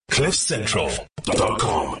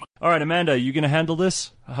CliffCentral.com. All right, Amanda, you going to handle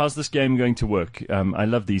this? How's this game going to work? I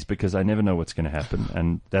love these because I never know what's going to happen,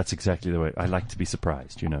 and that's exactly the way I like to be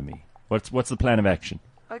surprised. You know me. What's the plan of action?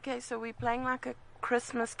 Okay, so we're playing like a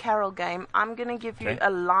Christmas carol game. I'm going to give you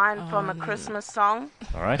a line from a Christmas song.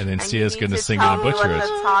 All right. And then and Sia's going going to sing it tell and me butcher what it.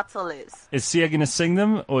 the title is. Is Sia going to sing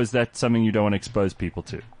them, or is that something you don't want to expose people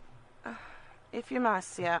to? If you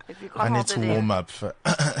must, yeah. If you I can't need hold to it warm in. up for.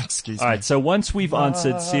 Excuse All me. right, so once we've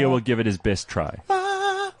answered, Sia will give it his best try.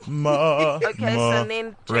 Okay, so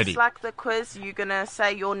then just Ready. like the quiz, you're going to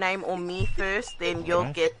say your name or me first, then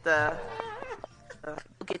you'll get the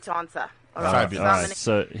get to answer. All right. Fabulous. So All I'm right, gonna-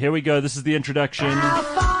 so here we go. This is the introduction.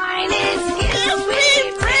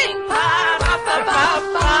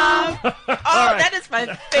 Oh, that is my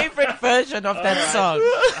favorite version of that song.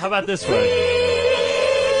 How about this one?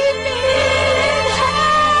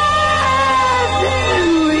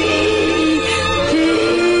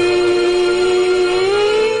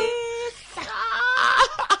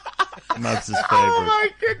 Muggs' favorite. Oh my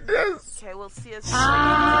goodness! Okay, we'll see us.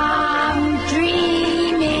 I'm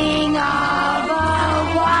dreaming of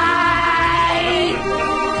a white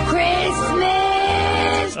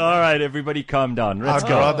Christmas. All right, everybody calm down. Let's I'd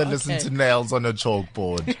go. rather listen to nails on a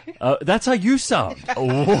chalkboard. That's how you sound. What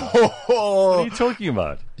Oh, are you talking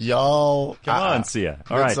about? yo! Come on, Sia.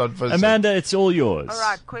 All let's right, not push it. Amanda, it's all yours. All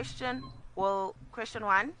right, question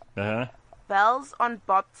one. Uh-huh. Bells on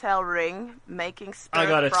bobtail ring, making spirit I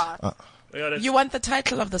got it. bright. I got it. You want the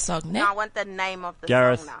title of the song, Now I ne? want the name of the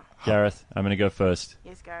Gareth, song now. Gareth, I'm going to go first.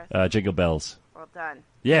 Yes, Gareth. Jingle bells. Well done.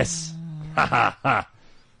 Yes. Ha ha ha.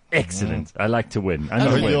 Excellent. I like to win. I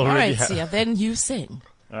know Okay. win. All already right, have- Sia, then you sing.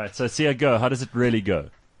 All right, so Sia, go. How does it really go?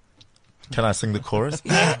 Can I sing the chorus?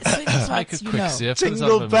 Sing the Make parts it you quick, know. Sia. Put us out of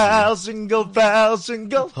Jingle our bells, jingle bells,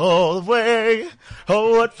 jingle all the way.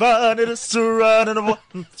 Oh, what fun it is to run in a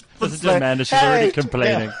one. Listen to Amanda. She's already Hey,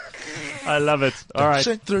 complaining. yeah. I love it. All right.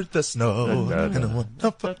 Dashing through the snow. Da, da, in a one-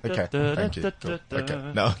 Okay, thank you. Cool.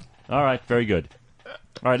 Okay, no. All right, very good.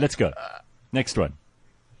 All right, let's go. Next one.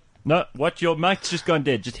 No, what? Your mic's just gone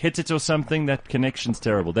dead. Just hit it or something. That connection's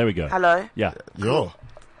terrible. There we go. Hello. Yeah. Yo.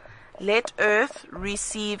 Let Earth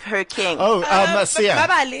receive her king. Oh, Sia.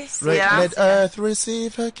 Bye-bye, Liz. Yeah. Let earth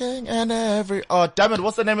receive her king and every... Oh, damn it,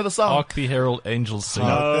 what's the name of the song? Hark the herald angels sing.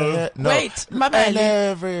 No. Wait, Mabali. And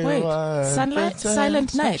everyone... Wait,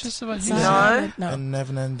 Silent Night. Just about Silent- no. And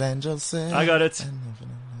heaven and angels sing. I got it.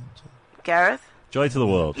 Gareth. Joy to the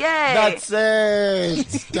world. Yay. That's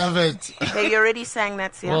it. Damn it. Okay, you already sang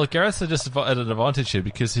that, yeah. Well, Gareth's just at an advantage here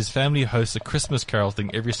because his family hosts a Christmas carol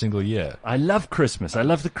thing every single year. I love Christmas. I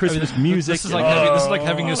love the Christmas music. This is like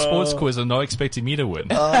having a sports quiz and not expecting me to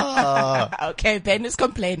win. Okay, Ben is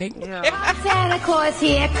complaining. Yeah. Santa Claus,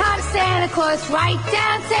 here comes Santa Claus, right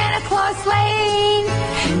down Santa Claus Lane.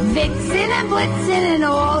 Vixen and Blitzen and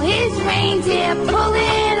all his reindeer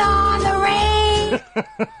pulling on the rein.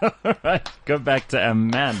 All right, go back to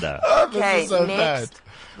Amanda. Okay, is so next.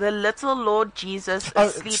 The little Lord Jesus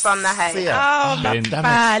asleep on the hay. Sia. Oh, Ben, Damn it.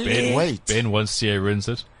 Mabali. Wait. Ben once Sia ruins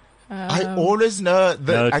it. I always know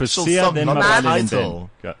the No, it was actual Sia, song, then not the Mabali, and then title.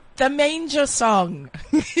 Go. The manger song.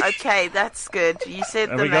 Okay, that's good. You said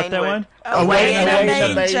Have the we got main that word. one? Away in a Away manger.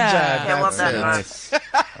 in a manger. Okay, well That's done, it. nice.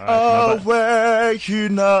 Away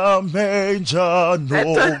in a manger,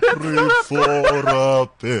 no grief for a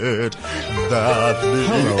bed. That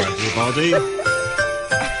Hello, everybody.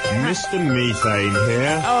 Mr. Methane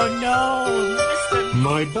here. Oh no,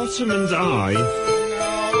 My bottom and I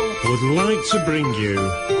would like to bring you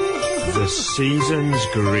the season's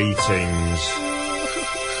greetings.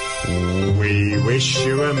 We wish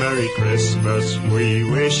you a Merry Christmas. We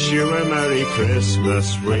wish you a Merry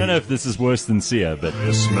Christmas. I don't know if this is worse than Sia, but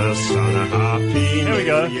Christmas and a happy here we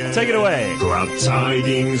go. New Year. Take it away. Glad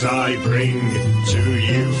tidings I bring to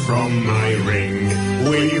you from my ring.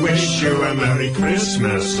 We wish you a Merry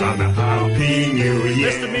Christmas and a happy New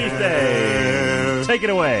Year. Mr. Methane, take it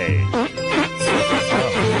away.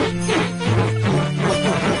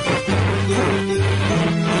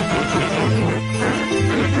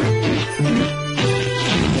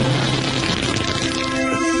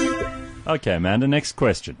 Okay, Amanda, next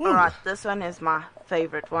question. All right, this one is my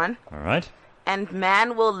favorite one. All right. And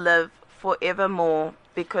man will live forevermore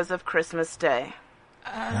because of Christmas Day.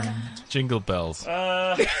 Jingle bells.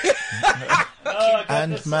 and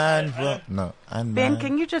man will no and Ben, man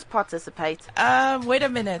can you just participate? wait a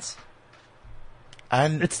minute.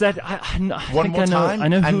 and It's that I one think more I know. time. I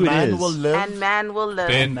know and who man it is. will live. And man will live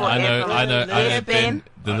Ben, forever. I know, Yeah, Ben,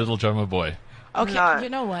 the little drummer boy. Okay, No. you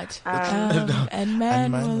know what? Um, And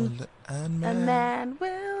man will... A man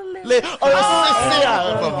will live.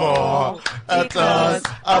 Evermore. A close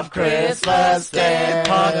of Christmas Day.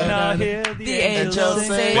 Hark now, hear the angels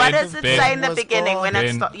sing. What does it say in the was beginning when it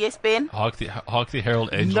Ben. starts? Yes, Ben. Hark the herald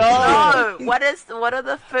angels. No. No. What are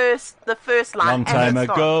the first line? Long as time it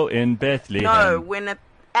starts? ago in Bethlehem. No, when it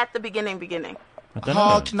at the beginning. I don't know.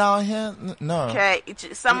 Hark now here. No. Okay,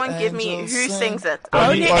 someone The give me angels who sing. sings it.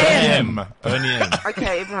 Boney M. M. Boney M.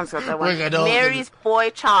 Okay, everyone's got that We're one. gonna- Mary's boy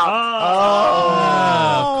child.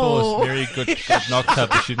 Ah, of course. Mary got knocked up,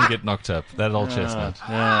 but she didn't get knocked up. That old chestnut.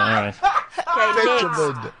 Yeah, all right. Okay, next.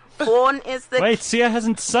 Benjamin. Born is the Wait, Sia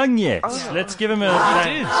hasn't sung yet. Let's give him a...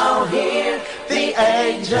 The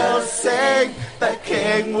angels sing, the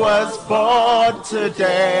King was born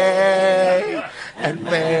today, and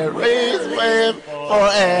Mary's with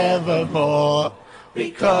forevermore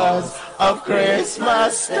because of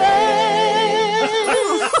Christmas Day.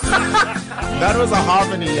 That was a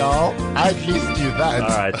harmony, y'all. I at least knew that. All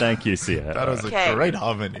right, thank you, Sia. That was Okay. a great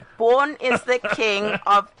harmony. Born is the King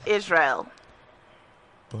of Israel.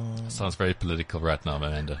 Sounds very political right now,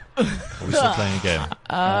 Amanda. Are we still playing a game?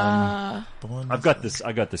 I've got this,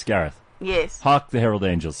 Gareth. Yes. Hark the herald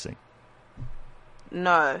angels sing.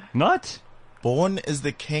 No. Not? Born is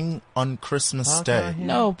the King on Christmas Day.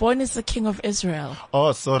 No, born is the King of Israel.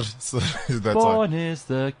 Oh, sorry. That's all. Born is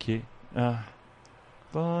the king.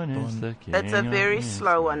 Born is the king. It's a of very Israel.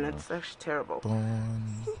 slow one. It's actually terrible.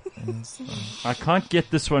 Born is the... I can't get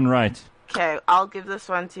this one right. Okay, I'll give this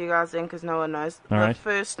one to you guys then because no one knows. All the right.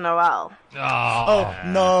 first Noel. Oh,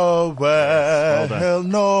 Noel, Hold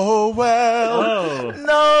Noel, Oh.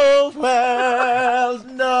 Noel,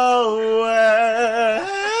 Noel.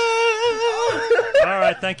 All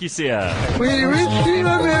right, thank you, Sia. We wish you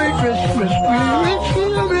a Merry Christmas. We wish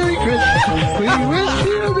you a Merry Christmas. We wish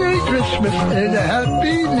you a Merry Christmas and a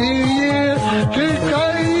Happy New Year. Good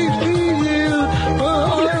tidings to you for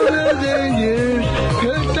all of the years.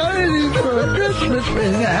 Good tidings for Christmas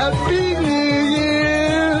and a Happy New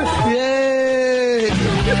Year. Yay!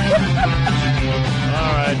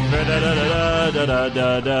 All right.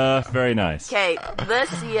 Da-da-da-da-da-da-da. Very nice. Okay,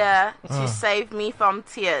 this year to save me from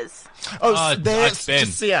tears. Oh, there's it's Ben.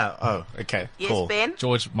 just, yeah. Oh, okay, Yes, cool. Ben?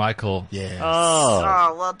 George Michael. Yes. Oh,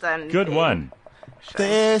 Oh, well done. good Ben. one.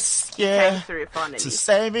 This Came year through finally. to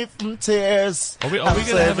save me from tears. Are we I'll gonna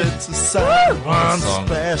save have it to someone Song.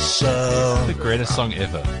 special. The greatest song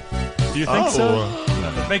ever. Do you think so?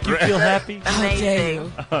 Make you feel happy? How dare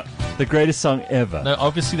you? Amazing. The greatest song ever. No,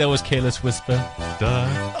 obviously that was Careless Whisper.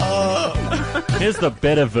 Duh. Here's the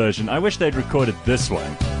better version. I wish they'd recorded this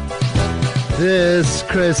one. This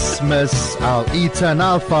Christmas I'll eat and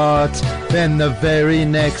I'll fart. Then the very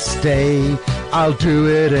next day I'll do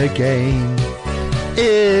it again.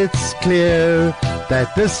 It's clear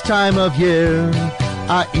that this time of year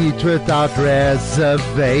I eat without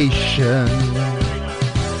reservation.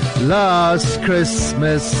 Last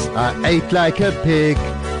Christmas I ate like a pig,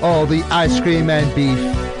 all the ice cream and beef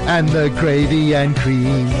and the gravy and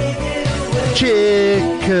cream,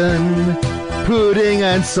 chicken, pudding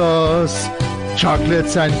and sauce,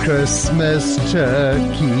 chocolates and Christmas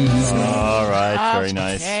turkey. All right, very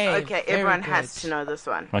nice. Okay, very everyone good. has to know this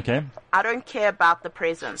one. Okay. I don't care about the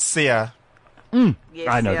presents. Sia, Yes,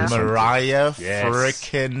 I know yeah. this one. Mariah Yes.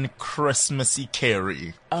 frickin' Christmassy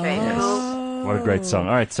Carey. Okay, cool. What a great song.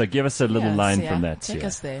 All right, so give us a little Yeah, line Sia, from that. Take Sia.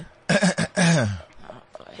 us there.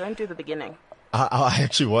 Don't do the beginning. I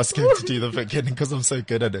actually was going to do the beginning because I'm so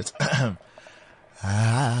good at it.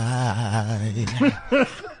 I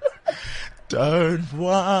don't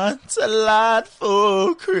want a lot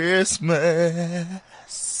for Christmas.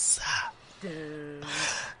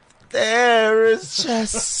 There is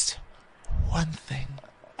just one thing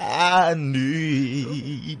I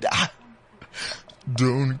need.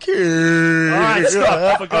 Don't care. All right,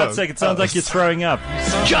 stop. For God's sake, it sounds like you're throwing up.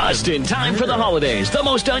 Just in time for the holidays, the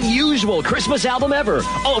most unusual Christmas album ever.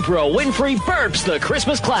 Oprah Winfrey burps the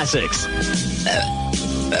Christmas classics.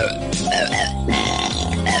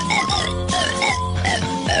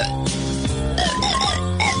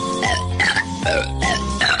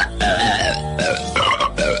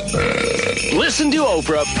 Listen to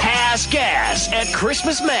Oprah pass gas at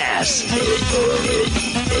Christmas Mass.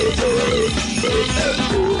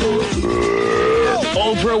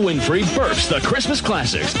 Oprah Winfrey burps the Christmas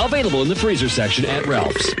classics. Available in the freezer section at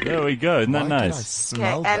Ralph's. There we go. Isn't that Why did I nice? Okay,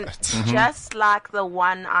 smell and that? just like the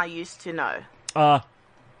one I used to know.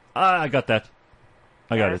 I got that.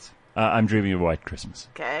 I got it. I'm dreaming of a white Christmas.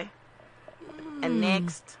 Okay. And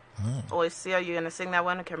next. Or Sia, you're going to sing that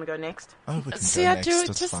one? Or can we go next? Oh, we can go Sia, next, do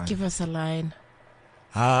it's just fine. give us a line.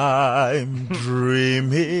 I'm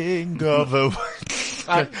dreaming of a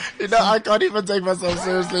You know, I can't even take myself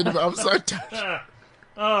seriously anymore. I'm so tired.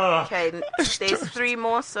 Okay, there's 3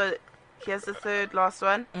 more, so here's the third, last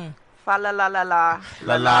one. Fa la la la la.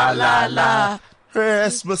 La la la la.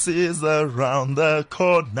 Christmas is around the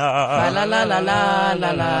corner. La la la la la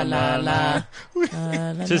la la la la.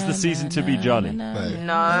 'Tis the season to be jolly.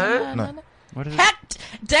 No. What is it? Hat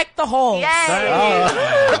deck the halls. Yay!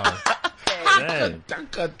 Hey.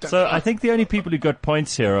 So I think the only people who got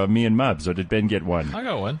points here are me and Mubs, or did Ben get one? I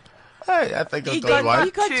got one. Hey, I think I've You got got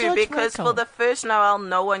one. 2 George because Michael. for the first Noel,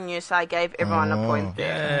 no one knew, so I gave everyone a point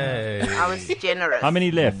there. Yay. I was generous. How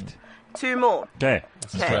many left? 2 more. Okay.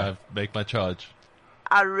 This is where I make my charge.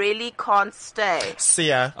 I really can't stay.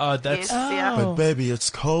 Sia. Oh, Yes, that's... yeah. But baby, it's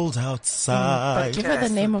cold outside. Give her the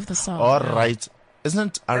name of the song. All right.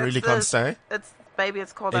 Isn't I really It's can't the- stay? It's Baby,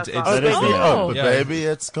 it's called It- outside. Oh, That is baby, the- but Yeah. baby,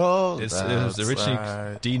 it's cold. It was originally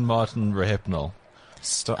outside. Dean Martin Rehypnol.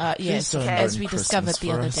 Stop. Yes, Please don't as ruin we discovered Christmas the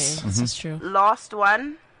for other us. day. This is true. Last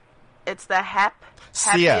one. It's the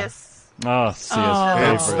Sia. happiest. Oh,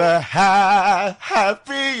 Sia's It's favorite. the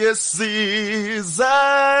happiest season.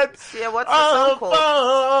 Yeah, what's the song called?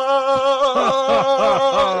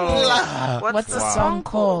 What's the song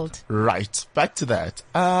called? Right, back to that.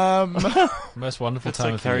 Most wonderful so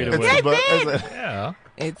time of the carried year. away. Is it? Yeah.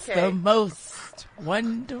 It's Okay. the most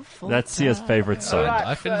wonderful. That's Sia's time. favorite song.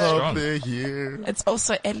 I finished Of strong. the year. It's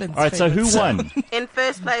also Ellen's. All right, so who favorite song. won? In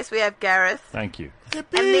first place, we have Gareth. Thank you. And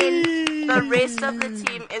then the rest of the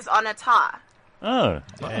team is on a tie. Oh,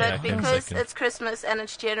 But I came because second. it's Christmas and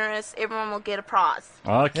it's generous, everyone will get a prize.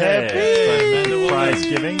 okay. Amanda will Prize win.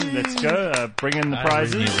 giving. Let's go. Bring in the I really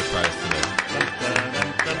prizes. need a prize today.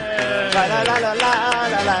 La la la la la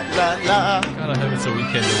la la la. God, I hope it's a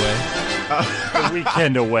weekend away. The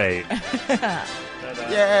weekend away.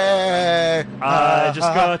 Yay! I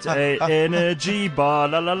just got a energy bar.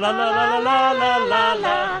 La la la la la la la la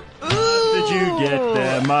la. Did you get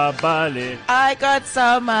them, my Bali? I got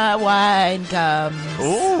some wine gums.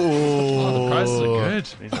 Oh, the prizes are good.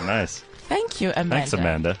 These are nice. Thank you, Amanda. Thanks,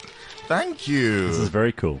 Amanda. Thank This you. is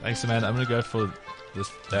very cool. Thanks, Amanda. I'm going to go for this.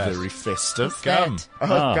 Very festive. Gum. Oh,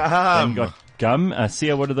 Ben gum. got gum.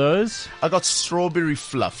 Sia, what are those? I got strawberry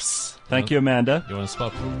fluffs. Thank you, Amanda. You want to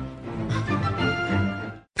swap?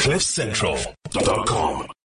 CliffCentral.com